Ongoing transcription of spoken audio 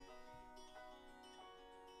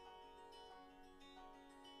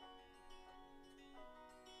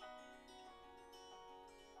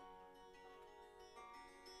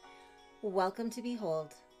Welcome to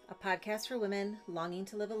Behold, a podcast for women longing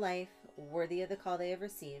to live a life worthy of the call they have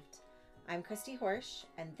received. I'm Christy Horsch,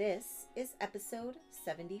 and this is episode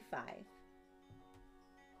 75.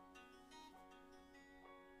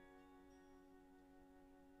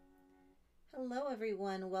 Hello,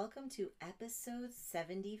 everyone. Welcome to episode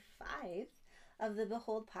 75 of the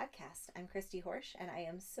Behold podcast. I'm Christy Horsch, and I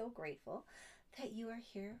am so grateful that you are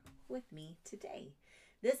here with me today.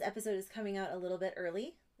 This episode is coming out a little bit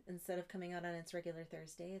early. Instead of coming out on its regular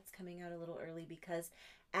Thursday, it's coming out a little early because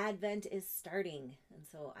Advent is starting. And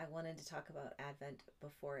so I wanted to talk about Advent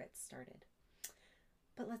before it started.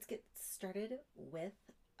 But let's get started with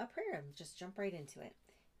a prayer and just jump right into it.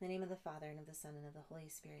 In the name of the Father, and of the Son, and of the Holy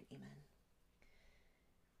Spirit, amen.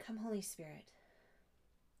 Come, Holy Spirit.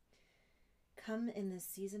 Come in this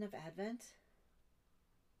season of Advent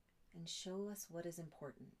and show us what is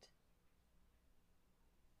important.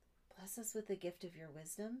 Bless us with the gift of your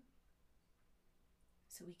wisdom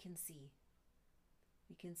so we can see.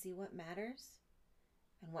 We can see what matters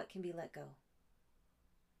and what can be let go.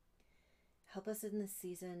 Help us in this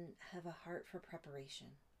season have a heart for preparation.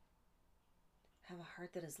 Have a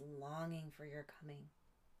heart that is longing for your coming,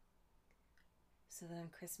 so that on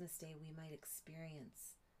Christmas Day we might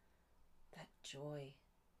experience that joy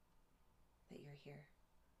that you're here.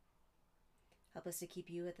 Help us to keep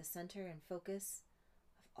you at the center and focus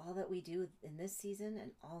all that we do in this season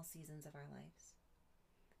and all seasons of our lives.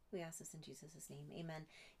 We ask this in Jesus' name. Amen.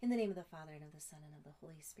 In the name of the Father, and of the Son, and of the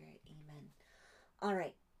Holy Spirit. Amen. All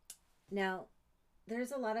right. Now,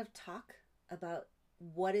 there's a lot of talk about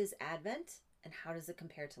what is Advent and how does it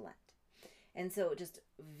compare to Lent. And so just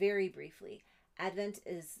very briefly, Advent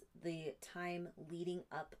is the time leading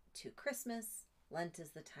up to Christmas. Lent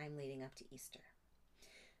is the time leading up to Easter.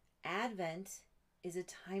 Advent is a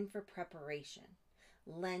time for preparation.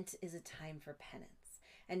 Lent is a time for penance.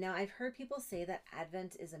 And now I've heard people say that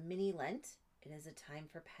Advent is a mini Lent. It is a time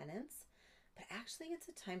for penance, but actually it's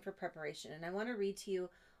a time for preparation. And I want to read to you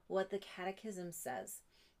what the Catechism says.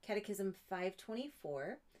 Catechism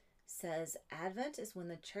 524 says, Advent is when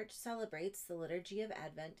the Church celebrates the liturgy of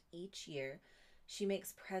Advent each year. She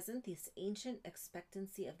makes present this ancient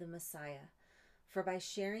expectancy of the Messiah. For by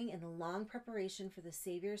sharing in the long preparation for the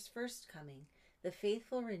Savior's first coming, the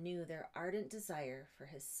faithful renew their ardent desire for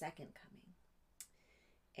his second coming.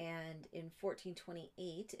 And in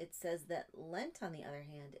 1428, it says that Lent, on the other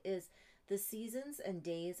hand, is the seasons and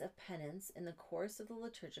days of penance in the course of the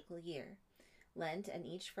liturgical year. Lent and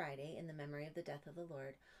each Friday, in the memory of the death of the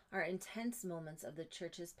Lord, are intense moments of the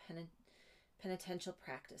Church's penitential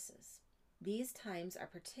practices. These times are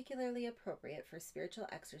particularly appropriate for spiritual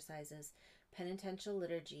exercises, penitential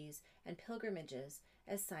liturgies, and pilgrimages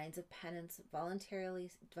as signs of penance, voluntary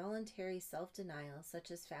self-denial, such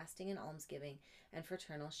as fasting and almsgiving, and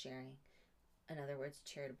fraternal sharing. In other words,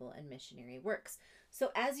 charitable and missionary works.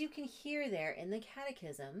 So as you can hear there in the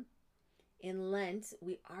Catechism, in Lent,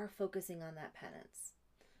 we are focusing on that penance.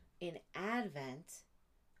 In Advent,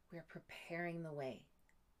 we're preparing the way.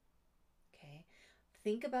 Okay?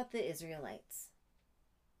 Think about the Israelites.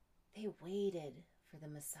 They waited for the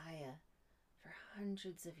Messiah for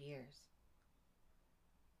hundreds of years.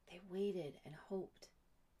 They waited and hoped,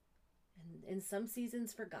 and in some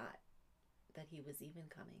seasons forgot that he was even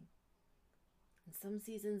coming. In some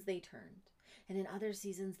seasons they turned, and in other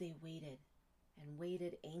seasons they waited and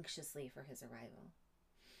waited anxiously for his arrival.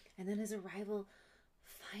 And then his arrival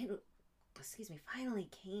finally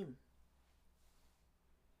came.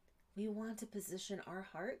 We want to position our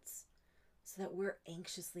hearts so that we're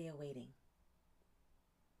anxiously awaiting.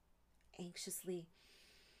 Anxiously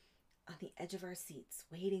on the edge of our seats,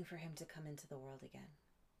 waiting for him to come into the world again.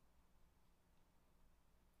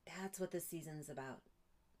 That's what this season is about.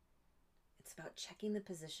 It's about checking the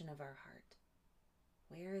position of our heart.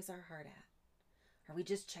 Where is our heart at? Are we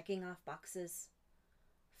just checking off boxes,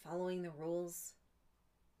 following the rules?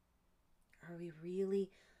 Are we really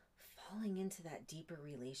falling into that deeper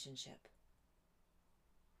relationship?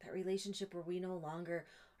 That relationship where we're no longer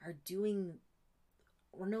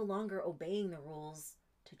obeying the rules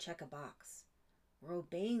to check a box. We're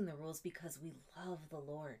obeying the rules because we love the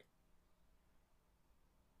Lord.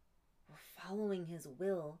 We're following his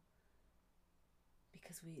will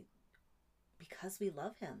because we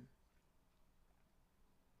love him.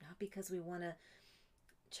 Not because we want to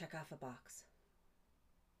check off a box.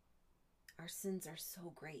 Our sins are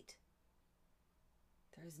so great.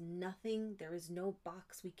 There is no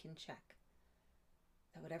box we can check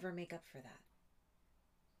that would ever make up for that.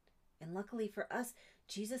 And luckily for us,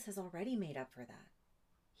 Jesus has already made up for that.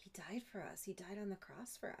 He died for us. He died on the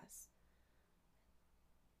cross for us.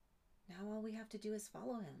 Now all we have to do is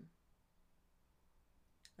follow him.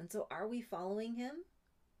 And so are we following him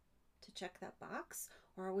to check that box,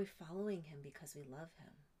 or are we following him because we love him,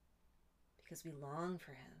 because we long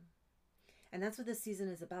for him? And that's what this season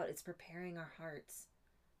is about. It's preparing our hearts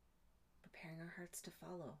to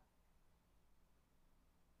follow,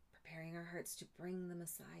 preparing our hearts to bring the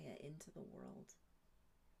Messiah into the world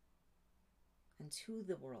and to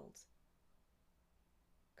the world,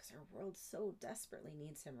 because our world so desperately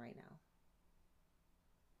needs him right now.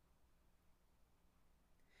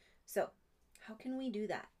 So, how can we do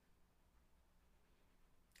that?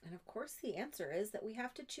 And of course, the answer is that we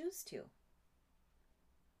have to choose to.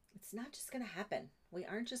 It's not just going to happen. We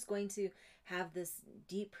aren't just going to have this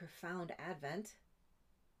deep, profound Advent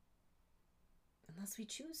unless we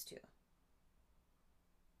choose to. We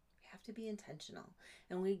have to be intentional.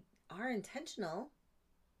 And we are intentional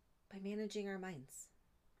by managing our minds,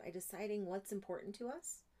 by deciding what's important to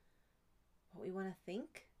us, what we want to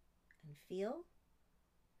think and feel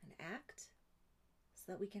and act, so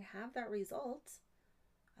that we can have that result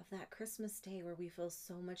of that Christmas day where we feel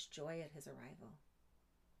so much joy at his arrival.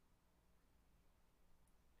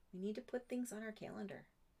 We need to put things on our calendar.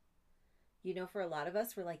 You know, for a lot of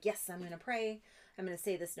us, we're like, yes, I'm going to pray. I'm going to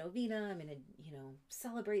say this novena. I'm going to,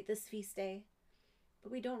 celebrate this feast day.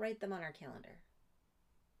 But we don't write them on our calendar.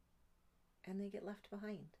 And they get left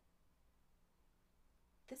behind.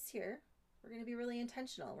 This year, we're going to be really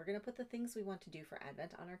intentional. We're going to put the things we want to do for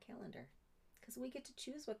Advent on our calendar, because we get to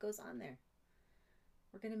choose what goes on there.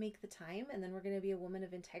 We're going to make the time, and then we're going to be a woman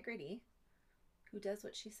of integrity who does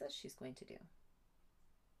what she says she's going to do.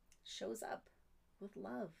 Shows up with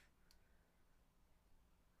love.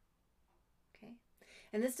 Okay?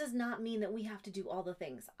 And this does not mean that we have to do all the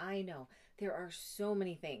things. I know there are so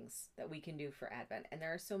many things that we can do for Advent, and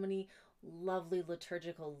there are so many lovely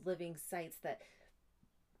liturgical living sites that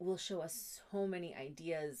will show us so many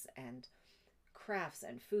ideas and crafts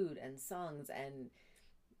and food and songs and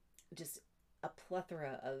just a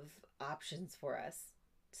plethora of options for us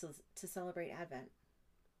to celebrate Advent.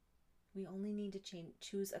 We only need to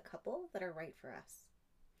choose a couple that are right for us.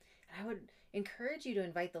 And I would encourage you to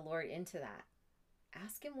invite the Lord into that.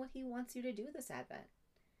 Ask him what he wants you to do this Advent.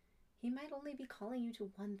 He might only be calling you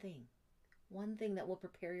to one thing that will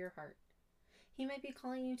prepare your heart. He might be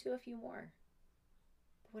calling you to a few more.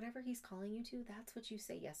 But whatever he's calling you to, that's what you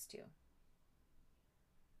say yes to.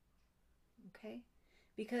 Okay?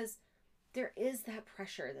 Because there is that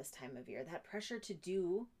pressure this time of year, that pressure to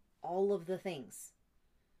do all of the things.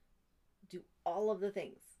 Do all of the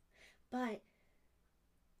things. But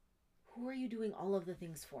who are you doing all of the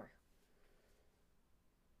things for?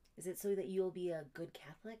 Is it so that you'll be a good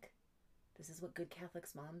Catholic? This is what good Catholic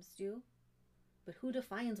moms do. But who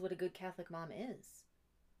defines what a good Catholic mom is?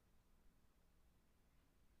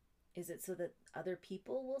 Is it so that other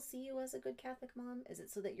people will see you as a good Catholic mom? Is it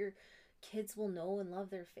so that your kids will know and love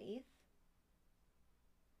their faith?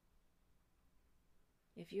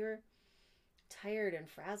 If you're tired and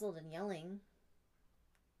frazzled and yelling,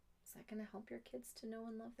 is that going to help your kids to know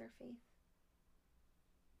and love their faith?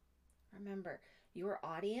 Remember, your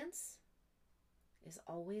audience is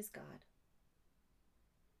always God.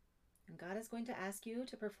 And God is going to ask you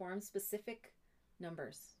to perform specific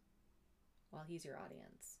numbers while he's your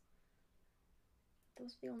audience.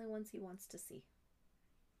 Those are the only ones he wants to see.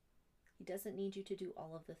 He doesn't need you to do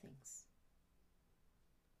all of the things.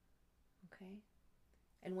 Okay?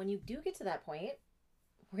 And when you do get to that point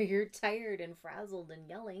where you're tired and frazzled and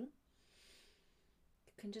yelling,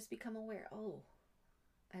 you can just become aware, oh,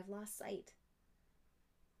 I've lost sight.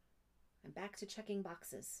 I'm back to checking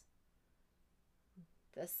boxes.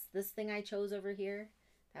 This thing I chose over here,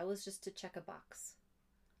 that was just to check a box.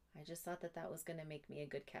 I just thought that was going to make me a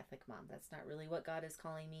good Catholic mom. That's not really what God is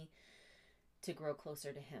calling me to grow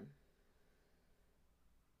closer to him.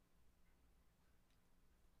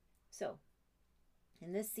 So,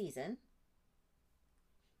 in this season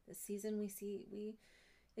we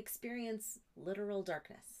experience literal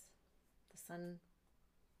darkness. The sun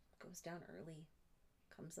goes down early,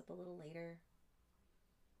 comes up a little later.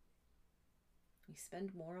 We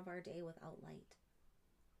spend more of our day without light.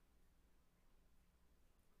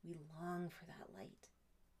 We long for that light.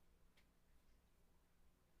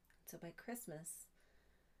 So by Christmas,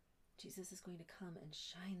 Jesus is going to come and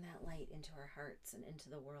shine that light into our hearts and into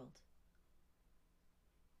the world.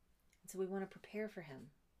 And so we want to prepare for him.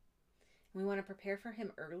 We want to prepare for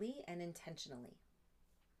him early and intentionally.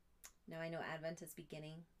 Now I know Advent is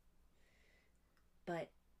beginning, but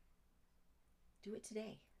do it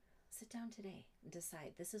today. Sit down today and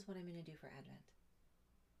decide, this is what I'm going to do for Advent.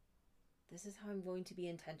 This is how I'm going to be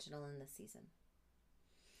intentional in this season.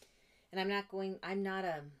 And I'm not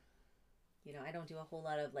I don't do a whole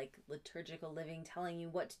lot of like liturgical living telling you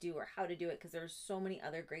what to do or how to do it, because there's so many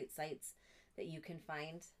other great sites that you can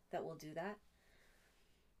find that will do that.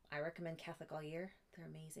 I recommend Catholic All Year. They're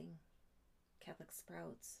amazing. Catholic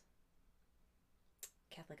Sprouts,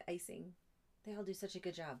 Catholic Icing. They all do such a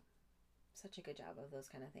good job. Such a good job of those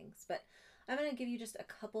kind of things. But I'm going to give you just a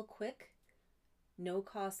couple quick, no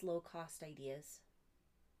cost, low cost ideas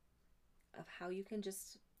of how you can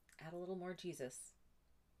just add a little more Jesus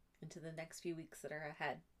into the next few weeks that are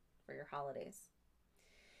ahead for your holidays.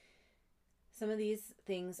 Some of these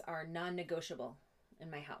things are non-negotiable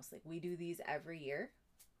in my house. Like, we do these every year.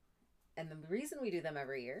 And the reason we do them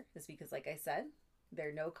every year is because, like I said,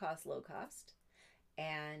 they're no cost, low cost,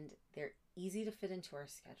 and they're easy to fit into our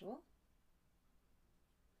schedule.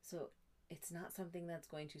 So it's not something that's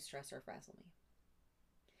going to stress or frazzle me.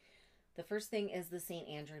 The first thing is the St.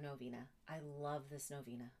 Andrew Novena. I love this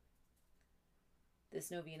novena.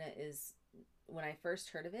 This novena is, when I first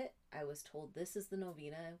heard of it, I was told this is the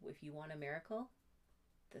novena. If you want a miracle,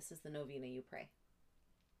 this is the novena you pray.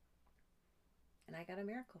 And I got a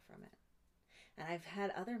miracle from it. And I've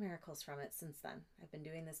had other miracles from it since then. I've been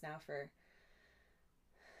doing this now for,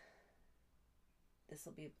 this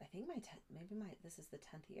will be, I think this is the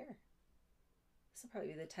 10th year. This will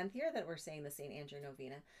probably be the 10th year that we're saying the St. Andrew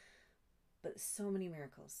Novena. But so many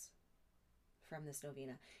miracles from this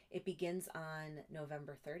novena. It begins on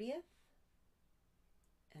November 30th.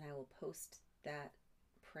 And I will post that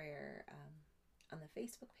prayer on the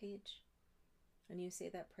Facebook page. And you say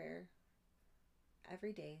that prayer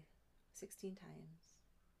every day, 16 times,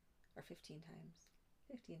 or 15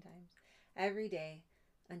 times, every day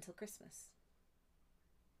until Christmas.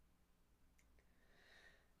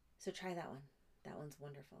 So try that one. That one's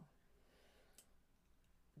wonderful.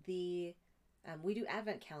 We do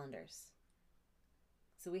Advent calendars.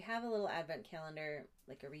 So we have a little Advent calendar,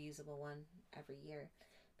 like a reusable one every year.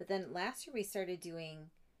 But then last year we started doing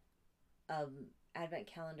Advent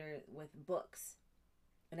calendar with books.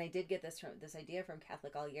 And I did get this idea from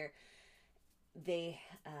Catholic All Year. We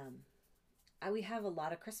have a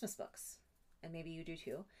lot of Christmas books, and maybe you do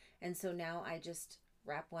too. And so now I just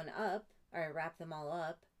wrap them all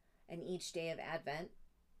up, and each day of Advent,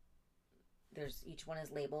 each one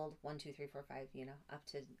is labeled 1, 2, 3, 4, 5,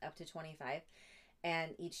 up to 25.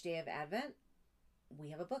 And each day of Advent,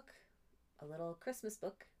 we have a book, a little Christmas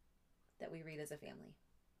book that we read as a family.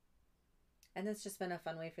 And that's just been a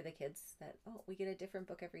fun way for the kids that, we get a different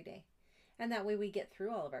book every day. And that way we get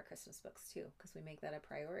through all of our Christmas books too, because we make that a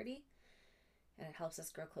priority. And it helps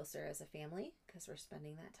us grow closer as a family because we're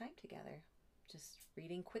spending that time together. Just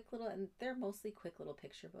reading and they're mostly quick little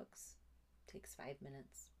picture books. Takes 5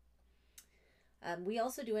 minutes. We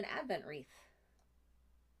also do an Advent wreath.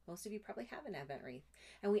 Most of you probably have an Advent wreath.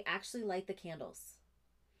 And we actually light the candles.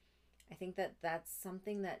 I think that that's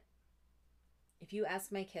something that, if you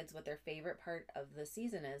ask my kids what their favorite part of the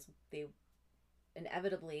season is, they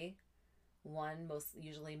inevitably,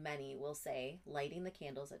 usually many, will say lighting the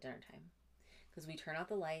candles at dinner time. Because we turn out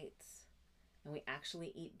the lights and we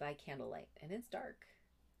actually eat by candlelight. And it's dark.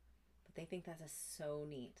 But they think that is so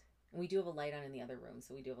neat. And we do have a light on in the other room,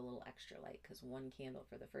 so we do have a little extra light, because one candle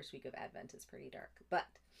for the first week of Advent is pretty dark.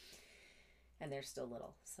 And they're still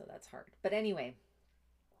little, so that's hard. But anyway,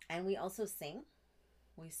 and we also sing.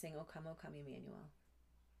 We sing O Come, Emmanuel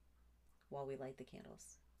while we light the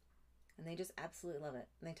candles. And they just absolutely love it.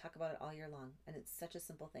 And they talk about it all year long. And it's such a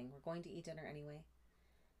simple thing. We're going to eat dinner anyway.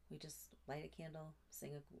 We just light a candle,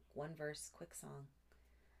 sing one verse, quick song.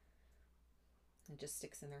 It just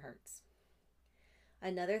sticks in their hearts.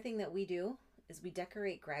 Another thing that we do is we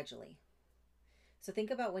decorate gradually. So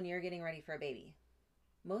think about when you're getting ready for a baby.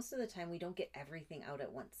 Most of the time we don't get everything out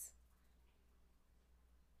at once.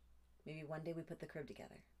 Maybe one day we put the crib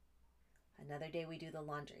together. Another day we do the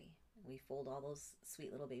laundry. We fold all those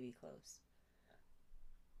sweet little baby clothes.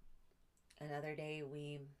 Another day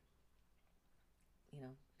we,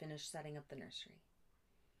 finish setting up the nursery.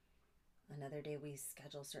 Another day we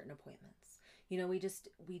schedule certain appointments.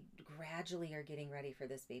 We gradually are getting ready for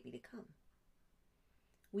this baby to come.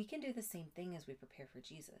 We can do the same thing as we prepare for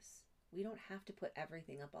Jesus. We don't have to put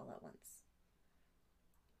everything up all at once.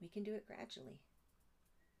 We can do it gradually.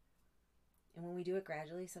 And when we do it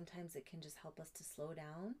gradually, sometimes it can just help us to slow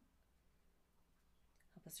down,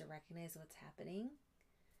 help us to recognize what's happening.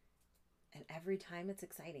 And every time it's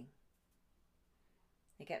exciting.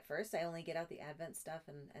 Like at first, I only get out the Advent stuff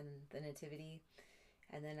and the Nativity.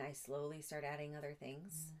 And then I slowly start adding other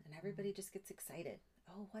things. And everybody just gets excited.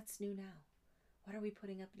 Oh, what's new now? What are we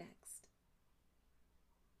putting up next?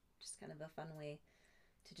 Just kind of a fun way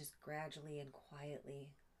to just gradually and quietly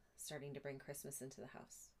starting to bring Christmas into the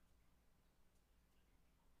house.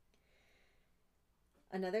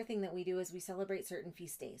 Another thing that we do is we celebrate certain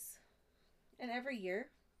feast days. And every year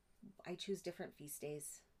I choose different feast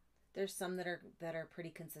days. There's some that are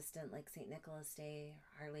pretty consistent, like St. Nicholas Day,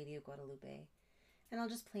 Our Lady of Guadalupe. And I'll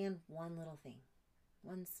just plan one little thing,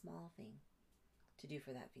 one small thing to do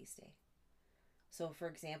for that feast day. So for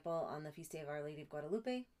example, on the feast day of Our Lady of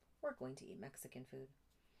Guadalupe, we're going to eat Mexican food.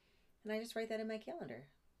 And I just write that in my calendar.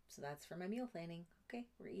 So that's for my meal planning. Okay,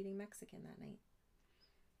 we're eating Mexican that night.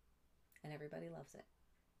 And everybody loves it.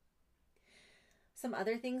 Some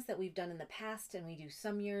other things that we've done in the past, and we do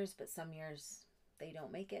some years, but some years they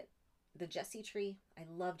don't make it. The Jesse tree. I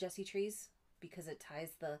love Jesse trees because it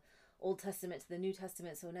ties the Old Testament to the New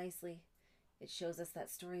Testament so nicely. It shows us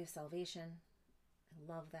that story of salvation.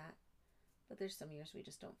 I love that. But there's some years we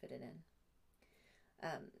just don't fit it in.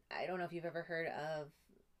 I don't know if you've ever heard of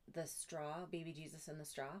the straw, baby Jesus in the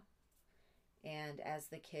straw. And as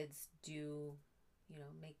the kids do,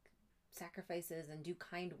 make sacrifices and do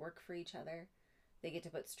kind work for each other, they get to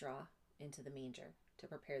put straw into the manger to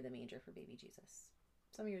prepare the manger for baby Jesus.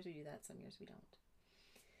 Some years we do that, some years we don't.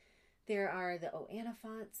 There are the O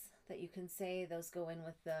Antiphons that you can say. Those go in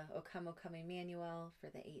with the O Come Emmanuel for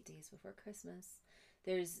the 8 days before Christmas.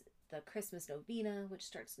 There's the Christmas Novena, which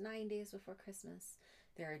starts 9 days before Christmas.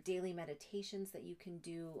 There are daily meditations that you can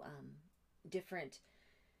do,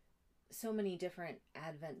 so many different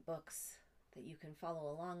Advent books that you can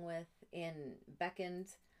follow along with. In Beckoned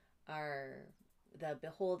are the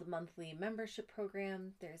Behold monthly membership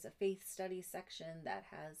program. There's a faith study section that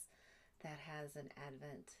has an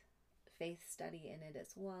Advent faith study in it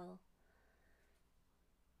as well.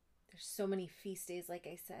 There's so many feast days, like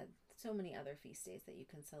I said, so many other feast days that you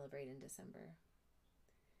can celebrate in December.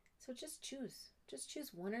 So just choose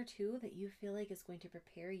one or two that you feel like is going to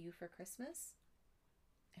prepare you for Christmas.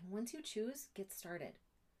 And once you choose, get started.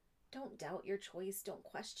 Don't doubt your choice. Don't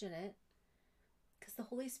question it. Because the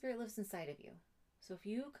Holy Spirit lives inside of you. So if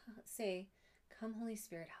you say, "Come, Holy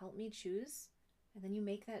Spirit, help me choose," and then you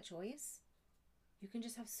make that choice, you can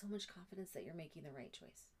just have so much confidence that you're making the right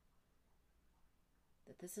choice.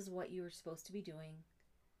 That this is what you are supposed to be doing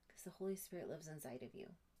because the Holy Spirit lives inside of you.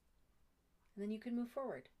 And then you can move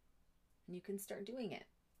forward and you can start doing it.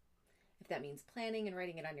 If that means planning and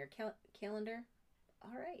writing it on your calendar,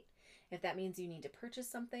 all right. If that means you need to purchase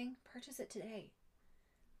something, purchase it today.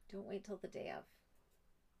 Don't wait till the day of.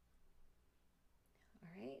 All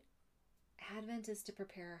right? Advent is to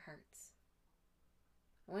prepare our hearts.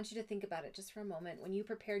 I want you to think about it just for a moment when you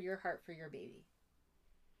prepared your heart for your baby.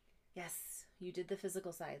 Yes, you did the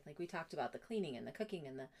physical side, like we talked about, the cleaning and the cooking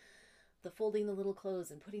and the folding the little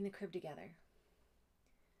clothes and putting the crib together.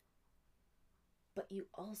 But you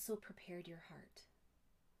also prepared your heart.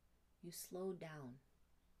 You slowed down.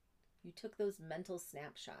 You took those mental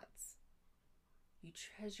snapshots. You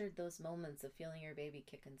treasured those moments of feeling your baby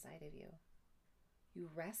kick inside of you. You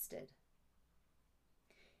rested.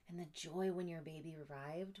 And the joy when your baby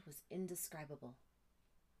arrived was indescribable.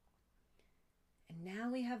 And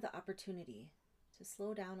now we have the opportunity to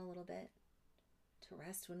slow down a little bit, to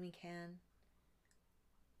rest when we can,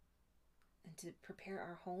 and to prepare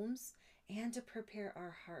our homes and to prepare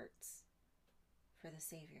our hearts for the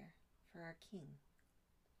Savior, for our King.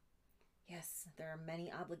 Yes, there are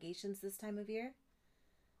many obligations this time of year,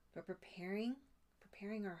 but preparing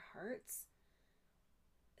our hearts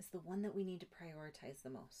is the one that we need to prioritize the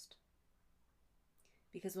most.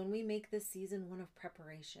 Because when we make this season one of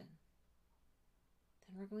preparation,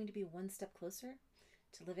 then we're going to be one step closer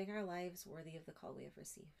to living our lives worthy of the call we have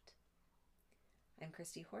received. I'm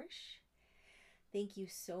Christy Horsch. Thank you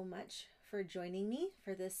so much for joining me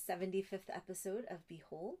for this 75th episode of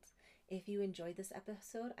Behold. If you enjoyed this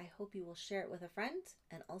episode, I hope you will share it with a friend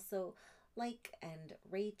and also like and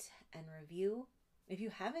rate and review. If you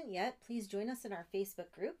haven't yet, please join us in our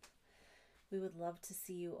Facebook group. We would love to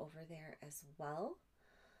see you over there as well.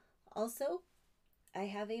 Also, I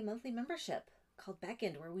have a monthly membership called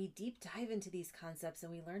Beckoned, where we deep dive into these concepts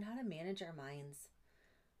and we learn how to manage our minds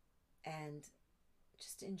and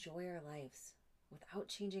just enjoy our lives without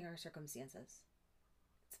changing our circumstances.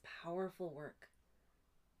 It's powerful work.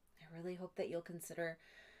 I really hope that you'll consider,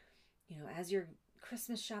 as you're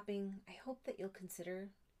Christmas shopping, I hope that you'll consider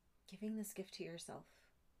giving this gift to yourself.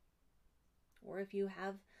 Or if you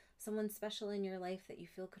have someone special in your life that you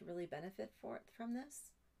feel could really benefit from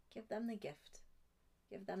this, give them the gift.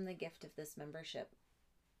 Give them the gift of this membership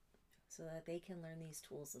so that they can learn these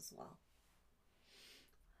tools as well.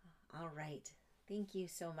 All right. Thank you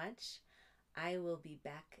so much. I will be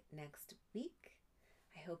back next week.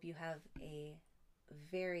 I hope you have a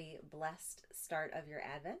very blessed start of your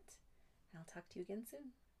Advent. I'll talk to you again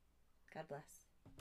soon. God bless.